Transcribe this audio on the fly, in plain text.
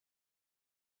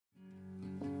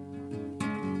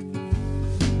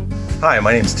Hi,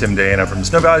 my name is Tim Day and I'm from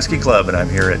Snow Valley Ski Club, and I'm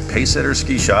here at Pacesetter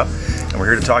Ski Shop, and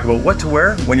we're here to talk about what to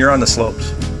wear when you're on the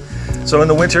slopes. So in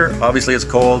the winter, obviously it's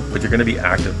cold, but you're going to be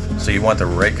active, so you want the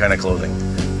right kind of clothing.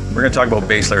 We're going to talk about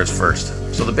base layers first.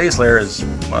 So the base layer is,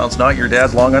 well, it's not your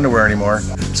dad's long underwear anymore.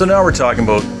 So now we're talking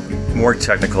about more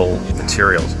technical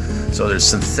materials. So there's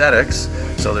synthetics,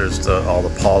 so there's all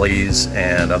the polys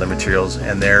and other materials,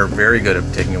 and they're very good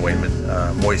at taking away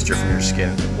moisture from your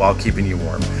skin while keeping you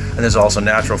warm. And there's also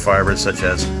natural fibers such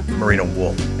as merino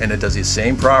wool, and it does these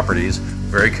same properties,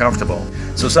 very comfortable.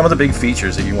 So some of the big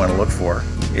features that you want to look for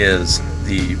is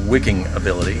the wicking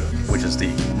ability, which is the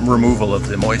removal of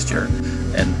the moisture.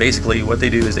 And basically what they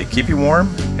do is they keep you warm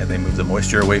and they move the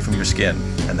moisture away from your skin,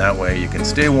 and that way you can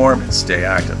stay warm and stay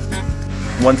active.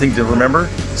 One thing to remember,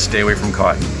 stay away from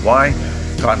cotton. Why?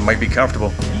 Cotton might be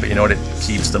comfortable, but you know what? It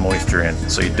keeps the moisture in.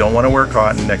 So you don't want to wear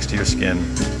cotton next to your skin,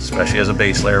 especially as a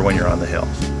base layer when you're on the hill.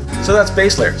 So that's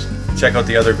base layers. Check out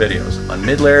the other videos on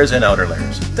mid layers and outer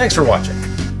layers. Thanks for watching.